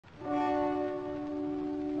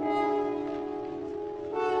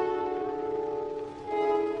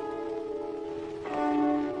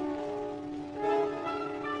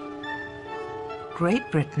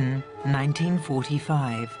Great Britain,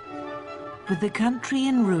 1945. With the country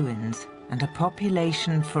in ruins and a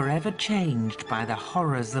population forever changed by the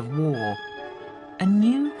horrors of war, a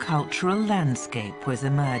new cultural landscape was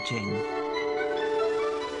emerging.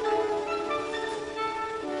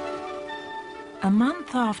 A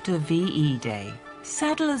month after VE Day,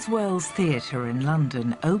 Sadler's Wells Theatre in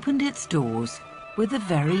London opened its doors with a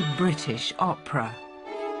very British opera.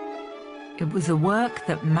 It was a work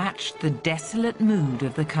that matched the desolate mood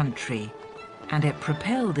of the country, and it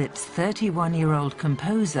propelled its 31-year-old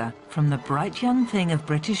composer from the bright young thing of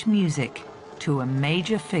British music to a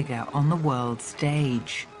major figure on the world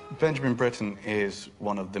stage. Benjamin Britten is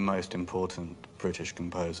one of the most important British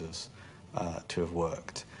composers to have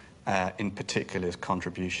worked. In particular, his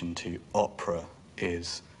contribution to opera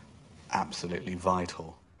is absolutely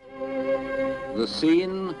vital. The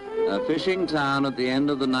scene, a fishing town at the end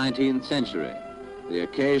of the 19th century. The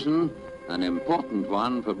occasion, an important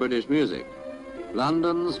one for British music.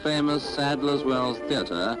 London's famous Sadler's Wells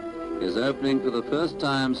Theatre is opening for the first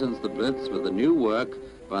time since the Blitz with a new work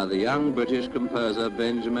by the young British composer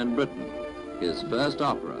Benjamin Britten, his first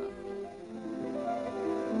opera.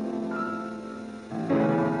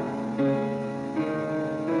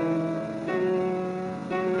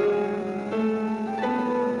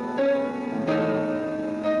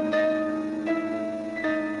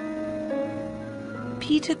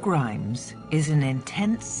 Peter Grimes is an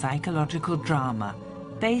intense psychological drama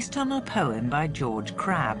based on a poem by George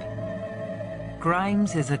Crabbe.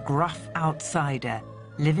 Grimes is a gruff outsider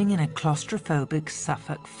living in a claustrophobic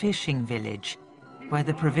Suffolk fishing village where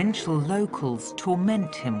the provincial locals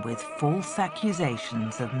torment him with false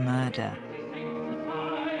accusations of murder.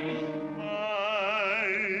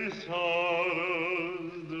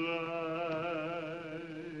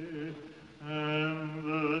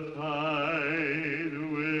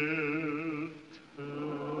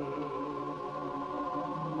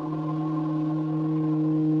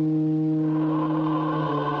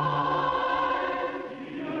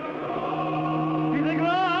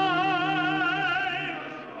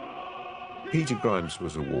 Peter Grimes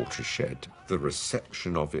was a watershed. The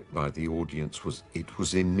reception of it by the audience was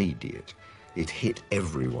immediate. It hit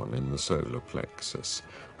everyone in the solar plexus.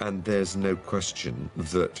 And there's no question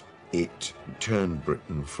that it turned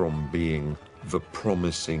Britten from being the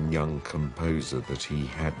promising young composer that he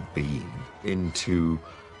had been into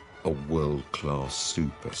a world-class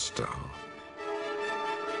superstar.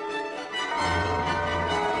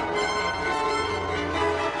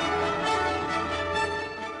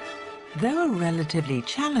 Though a relatively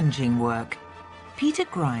challenging work, Peter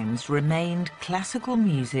Grimes remained classical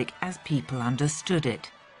music as people understood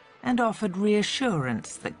it and offered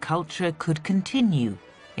reassurance that culture could continue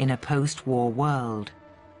in a post-war world.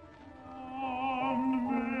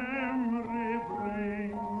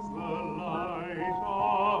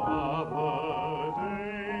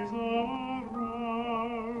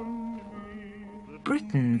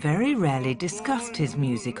 Britten very rarely discussed his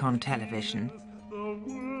music on television,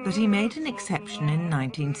 but he made an exception in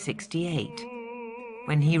 1968,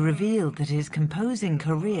 when he revealed that his composing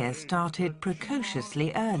career started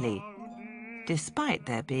precociously early, despite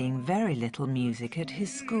there being very little music at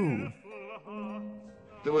his school.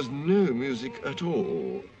 There was no music at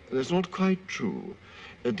all. That's not quite true.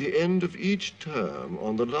 At the end of each term,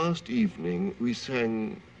 on the last evening, we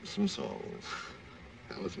sang some songs.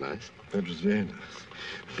 That was nice. That was very nice.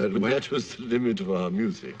 But that was the limit of our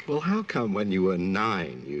music. Well, how come when you were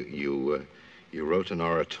 9, you wrote an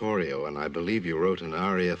oratorio, and I believe you wrote an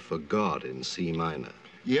aria for God in C minor?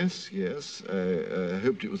 Yes, yes. I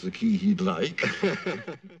hoped it was the key he'd like.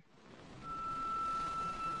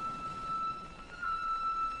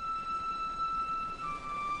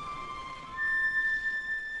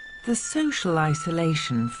 The social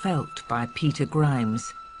isolation felt by Peter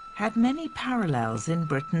Grimes had many parallels in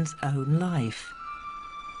Britten's own life.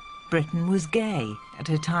 Britten was gay at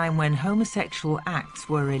a time when homosexual acts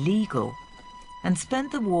were illegal and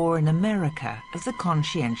spent the war in America as a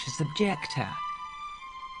conscientious objector.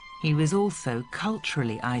 He was also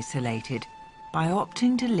culturally isolated by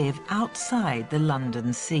opting to live outside the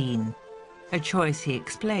London scene, a choice he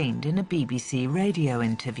explained in a BBC radio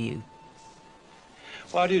interview.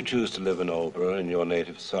 Why do you choose to live in Aldborough, in your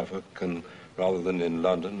native Suffolk, and rather than in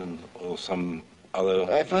London or some other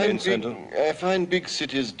main centre? I find big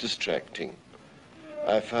cities distracting.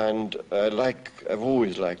 I've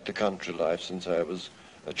always liked the country life since I was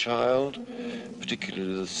a child,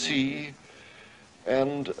 particularly the sea,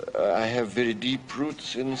 and I have very deep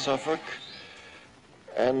roots in Suffolk,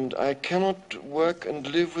 and I cannot work and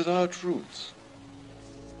live without roots.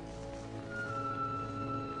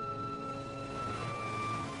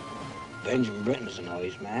 Benjamin Britten's a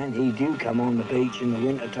nice man. He do come on the beach in the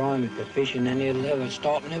winter time for fishing, and he'll never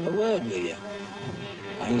stop and have a word with you.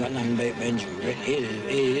 I ain't got nothing about Benjamin Britten.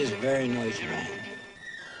 He is a very nice man.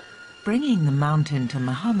 Bringing the mountain to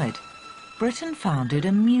Muhammad, Britten founded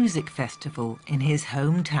a music festival in his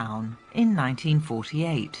hometown in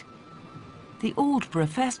 1948. The Aldborough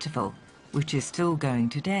Festival, which is still going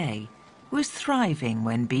today, was thriving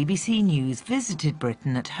when BBC News visited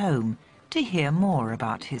Britten at home to hear more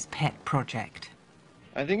about his pet project.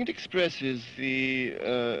 I think it expresses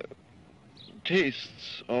the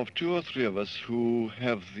tastes of 2 or 3 of us who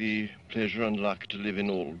have the pleasure and luck to live in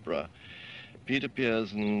Aldborough. Peter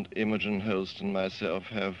Pears and Imogen Holst and myself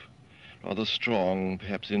have rather strong,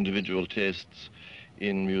 perhaps individual tastes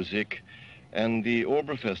in music, and the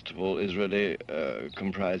Aldborough Festival is really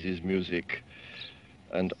comprises music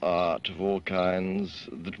and art of all kinds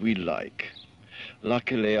that we like.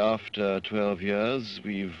 Luckily, after 12 years,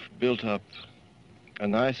 we've built up a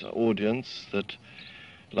nice audience that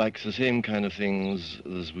likes the same kind of things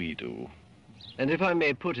as we do. And if I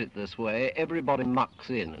may put it this way, everybody mucks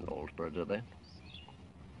in Aldborough, do they?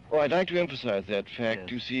 Oh, I'd like to emphasize that fact.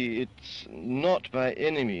 Yes. You see, it's not by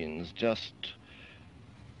any means just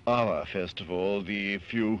our festival, the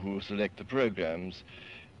few who select the programs.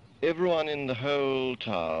 Everyone in the whole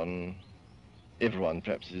town, everyone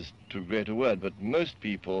perhaps is too great a word, but most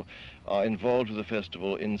people are involved with the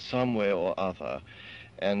festival in some way or other.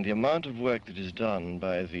 And the amount of work that is done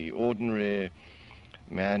by the ordinary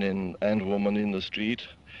man and woman in the street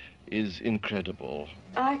is incredible.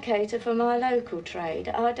 I cater for my local trade.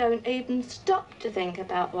 I don't even stop to think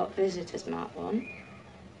about what visitors might want.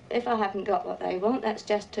 If I haven't got what they want, that's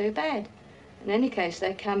just too bad. In any case,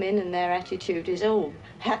 they come in and their attitude is all,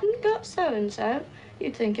 haven't got so-and-so.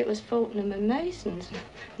 You'd think it was Fortnum and Mason's,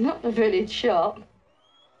 not the village shop.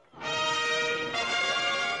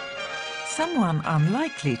 Someone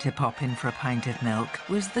unlikely to pop in for a pint of milk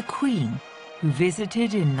was the Queen, who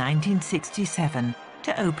visited in 1967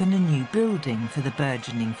 to open a new building for the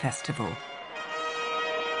burgeoning festival.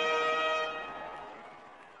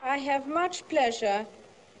 I have much pleasure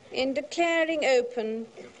in declaring open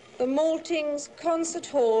the Maltings Concert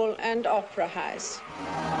Hall and Opera House.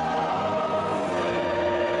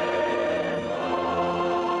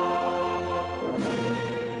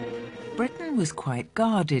 Britten was quite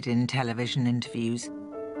guarded in television interviews,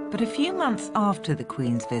 but a few months after the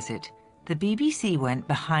Queen's visit, the BBC went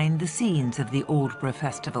behind the scenes of the Aldborough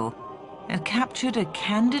Festival and captured a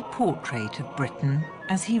candid portrait of Britten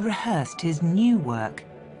as he rehearsed his new work,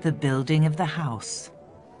 The Building of the House.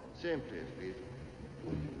 Same place, please.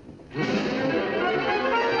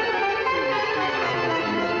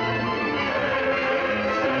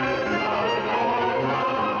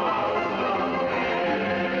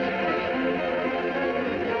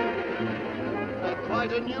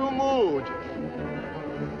 Quite a new mood.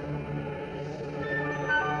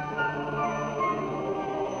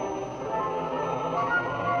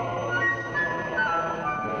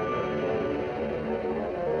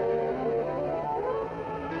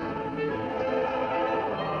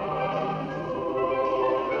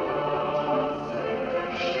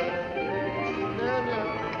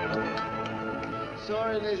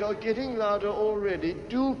 Sorry, Les, you're getting louder already.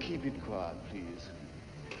 Do keep it quiet, please.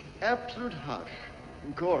 Absolute hush.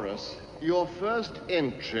 Chorus, your first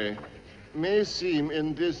entry may seem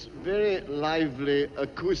in this very lively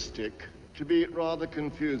acoustic to be rather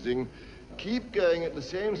confusing. Keep going at the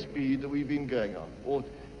same speed that we've been going on. Or,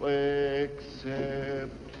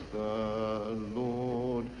 except the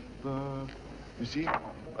Lord, you see?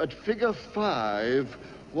 At figure 5,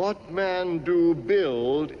 what man do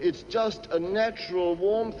build, it's just a natural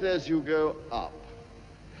warmth as you go up.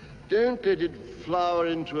 Don't let it flower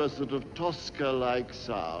into a sort of Tosca-like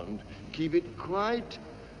sound. Keep it quite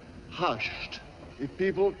hushed. If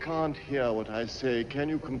people can't hear what I say, can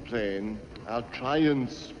you complain? I'll try and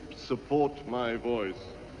support my voice.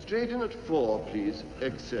 Straight in at 4, please.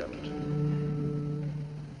 Accept.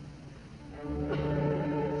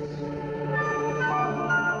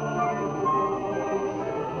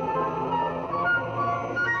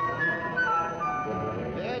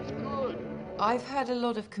 I've heard a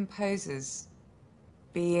lot of composers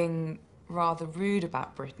being rather rude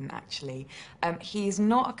about Britten, actually. He's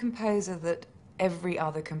not a composer that every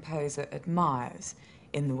other composer admires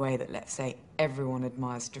in the way that, let's say, everyone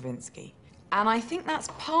admires Stravinsky. And I think that's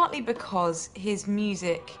partly because his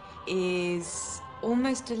music is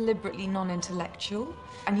almost deliberately non-intellectual,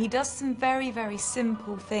 and he does some very, very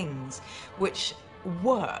simple things which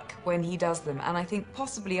work when he does them, and I think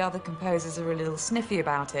possibly other composers are a little sniffy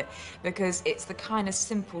about it because it's the kind of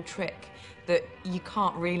simple trick that you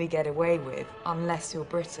can't really get away with unless you're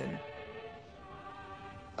Britten.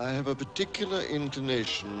 I have a particular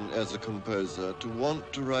inclination as a composer to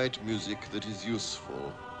want to write music that is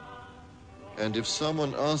useful. And if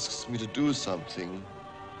someone asks me to do something,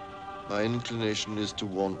 my inclination is to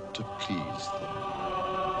want to please them.